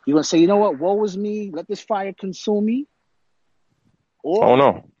 watch. You're going to say, you know what? Woe is me. Let this fire consume me. Oh Or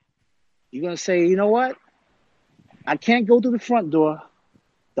no. you're going to say, you know what? I can't go through the front door.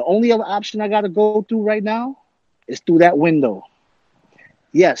 The only other option I got to go through right now is through that window.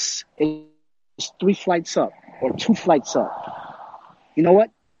 Yes, it's 3 flights up or 2 flights up. You know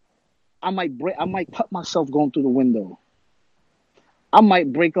what? I might cut myself going through the window. I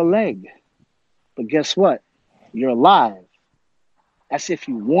might break a leg. But guess what? You're alive. That's if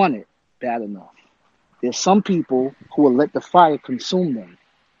you want it bad enough. There's some people who will let the fire consume them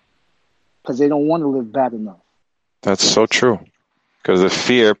because they don't want to live bad enough. That's so true. Because the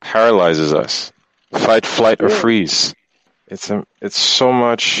fear paralyzes us. Fight, flight, or Yeah. freeze. It's so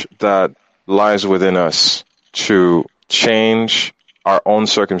much that lies within us to change our own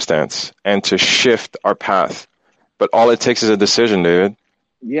circumstance and to shift our path. But all it takes is a decision, David.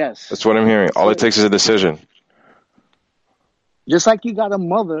 Yes. That's what I'm hearing. All it takes is a decision. Just like you got a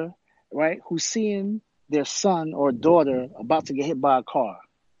mother, right, who's seeing their son or daughter about to get hit by a car.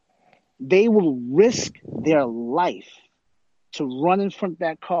 They will risk their life to run in front of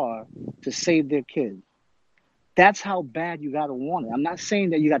that car to save their kid. That's how bad you got to want it. I'm not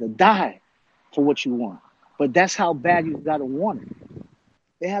saying that you got to die for what you want, but that's how bad you got to want it.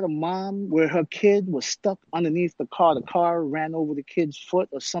 They had a mom where her kid was stuck underneath the car. The car ran over the kid's foot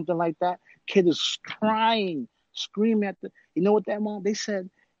or something like that. Kid is crying, screaming at the... You know what that mom... They said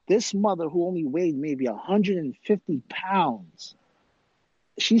this mother who only weighed maybe 150 pounds,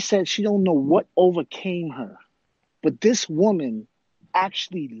 she said she don't know what overcame her. But this woman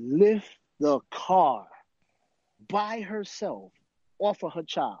actually lifted the car by herself off of her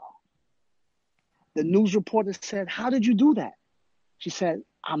child. The news reporter said, "How did you do that?" She said,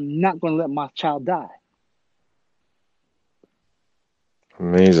 "I'm not going to let my child die."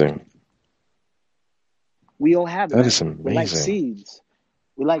 Amazing. We all have it. That is amazing. We're like seeds.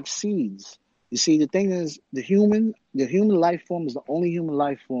 We're like seeds. You see, the thing is, the human life form is the only human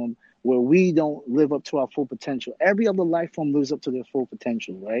life form where we don't live up to our full potential. Every other life form lives up to their full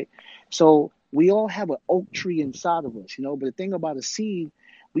potential, right? So we all have an oak tree inside of us, but the thing about a seed,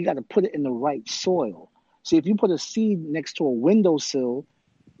 we got to put it in the right soil. See, if you put a seed next to a windowsill,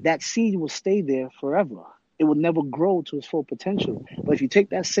 that seed will stay there forever. It will never grow to its full potential. But if you take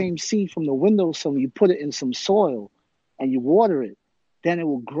that same seed from the windowsill and you put it in some soil and you water it, then it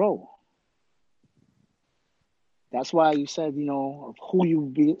will grow. That's why you said, of who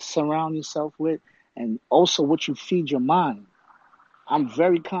you surround yourself with and also what you feed your mind. I'm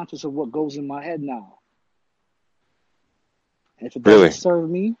very conscious of what goes in my head now. And if it doesn't serve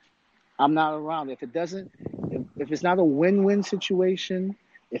me, I'm not around. If it doesn't, if it's not a win-win situation,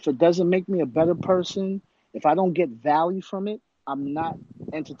 if it doesn't make me a better person, if I don't get value from it, I'm not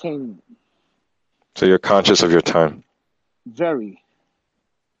entertaining it. So you're conscious of your time. Very.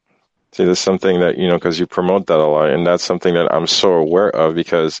 See, that's something that, because you promote that a lot, and that's something that I'm so aware of,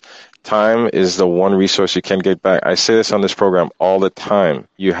 because time is the one resource you can't get back. I say this on this program all the time.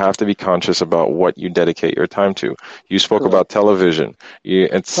 You have to be conscious about what you dedicate your time to. You spoke about television.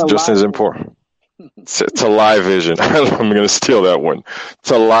 It's just as important. To live vision. I'm going to steal that one.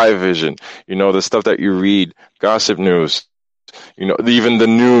 To live vision. The stuff that you read, gossip news, even the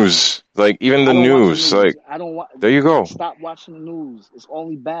news, there you go. Stop watching the news. It's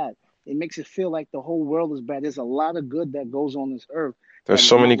only bad. It makes it feel like the whole world is bad. There's a lot of good that goes on this earth. There's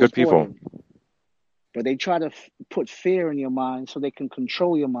so many good people. But they try to put fear in your mind so they can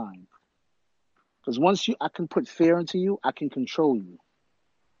control your mind. Because once I can put fear into you, I can control you.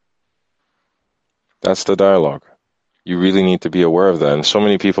 That's the dialogue. You really need to be aware of that. And so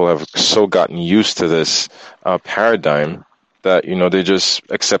many people have so gotten used to this paradigm that, they just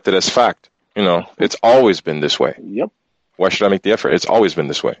accept it as fact. It's always been this way. Yep. Why should I make the effort? It's always been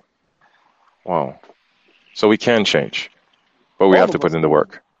this way. Wow. So we can change, but we have to put in the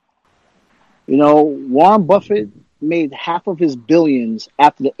work. Warren Buffett made half of his billions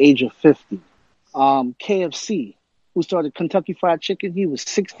after the age of 50. KFC, who started Kentucky Fried Chicken, he was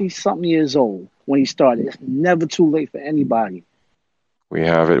 60-something years old when he started. It's never too late for anybody. We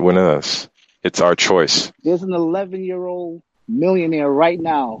have it within us. It's our choice. There's an 11-year-old millionaire right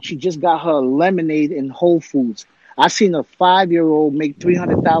now. She just got her lemonade in Whole Foods. I seen a 5-year-old make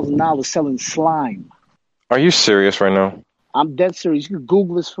 $300,000 selling slime. Are you serious right now? I'm dead serious. You can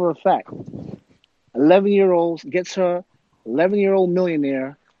Google this for a fact. 11-year-old gets her 11-year-old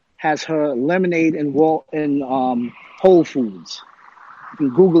millionaire has her lemonade in Whole Foods. You can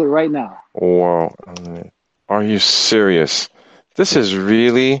Google it right now. Wow. Are you serious? This is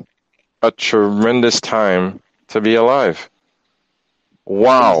really a tremendous time to be alive.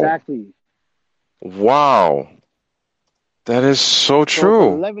 Wow. Exactly. Wow. That is so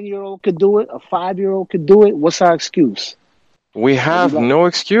true. So if an 11-year-old could do it, a 5-year-old could do it. What's our excuse? We have no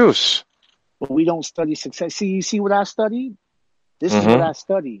excuse. But we don't study success. You see what I studied? This is what I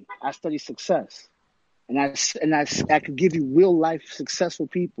study. I study success. And I could give you real life successful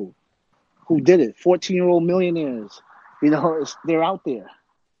people who did it. 14-year-old millionaires. They're out there.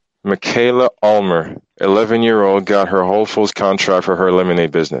 Michaela Ulmer, 11-year-old, got her Whole Foods contract for her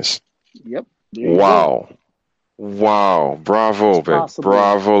lemonade business. Yep. Wow. Wow. Bravo, babe.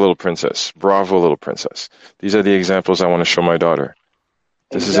 Bravo, little princess. Bravo, little princess. These are the examples I want to show my daughter.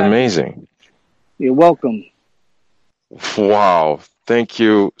 This is amazing. You're welcome. Wow. Thank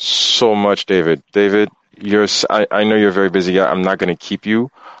you so much, David. David, I know you're a very busy guy. I'm not going to keep you.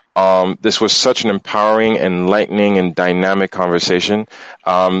 This was such an empowering, enlightening, and dynamic conversation.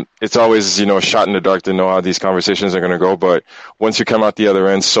 It's always, a shot in the dark to know how these conversations are going to go. But once you come out the other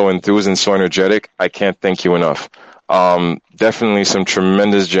end so enthused and so energetic, I can't thank you enough. Definitely some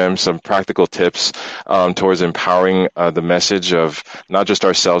tremendous gems, some practical tips towards empowering the message of not just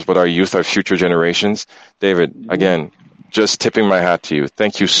ourselves, but our youth, our future generations. David, again, just tipping my hat to you.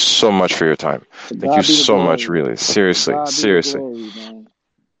 Thank you so much for your time. Thank you so much, really. Seriously.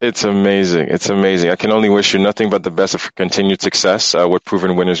 It's amazing. It's amazing. I can only wish you nothing but the best of continued success with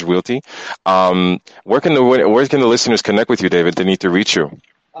Proven Winners Realty. Where can the listeners connect with you, David? They need to reach you.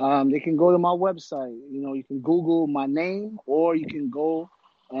 They can go to my website. You can Google my name, or you can go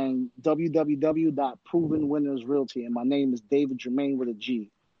and www.provenwinnersrealty. And my name is David Jermaine with a G.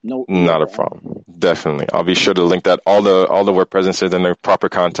 No, not a problem. Definitely. I'll be sure to link that, all the web presences and their proper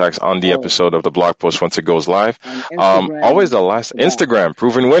contacts on the episode of the blog post once it goes live. Always the last Instagram,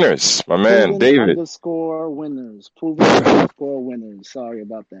 Proven Winners. My man, David. _winners. Proven _winners. Sorry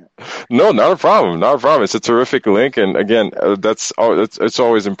about that. No, not a problem. Not a problem. It's a terrific link. And again, it's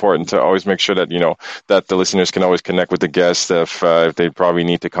always important to always make sure that, that the listeners can always connect with the guests if they probably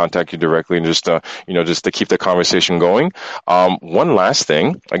need to contact you directly, and just to keep the conversation going. One last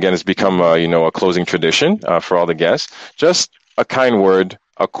thing. Again, it's become a closing tradition for all the guests. Just a kind word,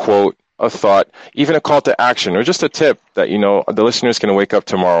 a quote, a thought, even a call to action, or just a tip that the listeners can wake up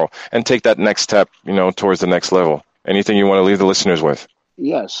tomorrow and take that next step, towards the next level. Anything you want to leave the listeners with?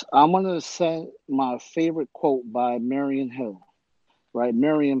 Yes, I'm going to say my favorite quote by Miriam Hill, right?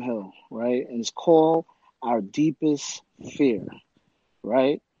 And it's called "Our Deepest Fear,"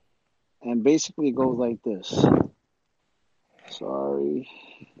 right? And basically it goes like this. Sorry.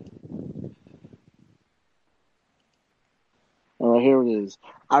 All right, here it is.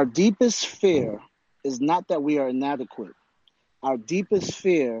 Our deepest fear is not that we are inadequate. Our deepest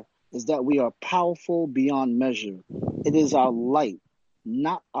fear is that we are powerful beyond measure. It is our light,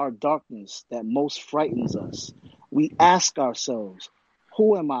 not our darkness, that most frightens us. We ask ourselves,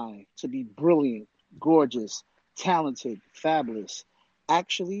 who am I to be brilliant, gorgeous, talented, fabulous?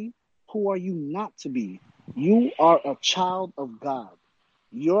 Actually, who are you not to be? You are a child of God.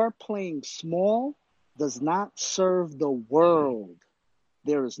 Your playing small does not serve the world.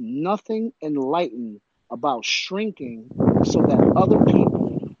 There is nothing enlightened about shrinking so that other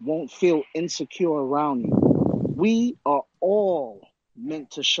people won't feel insecure around you. We are all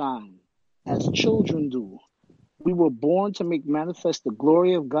meant to shine, as children do. We were born to make manifest the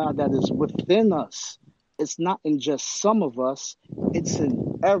glory of God that is within us. It's not in just some of us, it's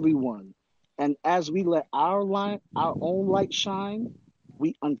in everyone. And as we let our own light shine,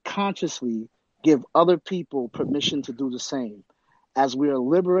 we unconsciously give other people permission to do the same. As we are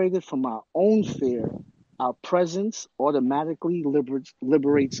liberated from our own fear, our presence automatically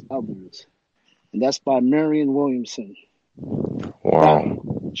liberates others. And that's by Marianne Williamson. Wow.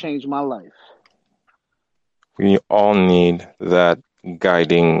 That changed my life. We all need that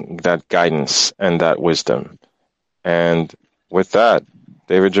guidance and that wisdom. And with that,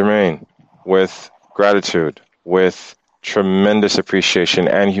 David Jermaine, with gratitude, with tremendous appreciation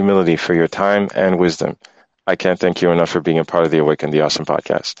and humility for your time and wisdom, I can't thank you enough for being a part of the Awaken the Awesome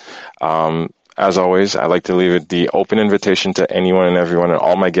podcast. As always, I like to leave it the open invitation to anyone and everyone and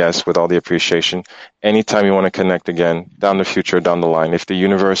all my guests with all the appreciation. Anytime you want to connect again, down the future, down the line, if the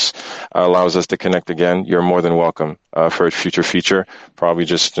universe allows us to connect again, you're more than welcome for a future feature. Probably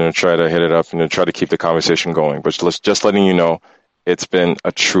just try to hit it up and try to keep the conversation going. But just letting you know, it's been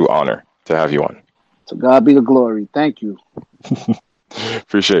a true honor to have you on. To God be the glory. Thank you.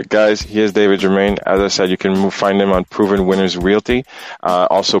 Appreciate it. Guys, he is David Jermaine. As I said, you can find him on Proven Winners Realty.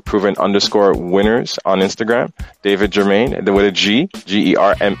 Also Proven_Winners on Instagram. David Jermaine with a G,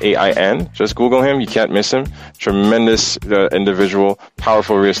 Germain. Just Google him. You can't miss him. Tremendous individual,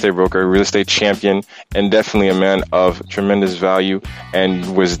 powerful real estate broker, real estate champion, and definitely a man of tremendous value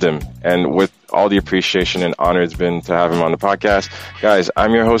and wisdom. And with all the appreciation and honor it's been to have him on the podcast. Guys,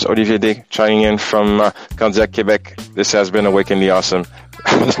 I'm your host, Olivier Dick, chiming in from Candiac, Quebec. This has been Awaken the Awesome.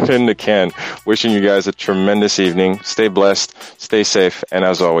 In the can. Wishing you guys a tremendous evening. Stay blessed, stay safe, and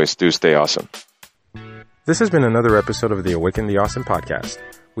as always, do stay awesome. This has been another episode of the Awaken the Awesome podcast.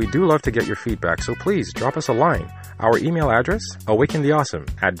 We do love to get your feedback, so please drop us a line. Our email address,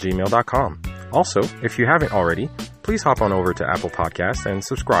 awakentheawesome@gmail.com. Also, if you haven't already, please hop on over to Apple Podcasts and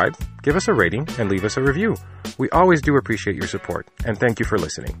subscribe, give us a rating, and leave us a review. We always do appreciate your support, and thank you for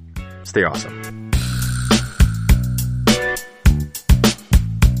listening. Stay awesome.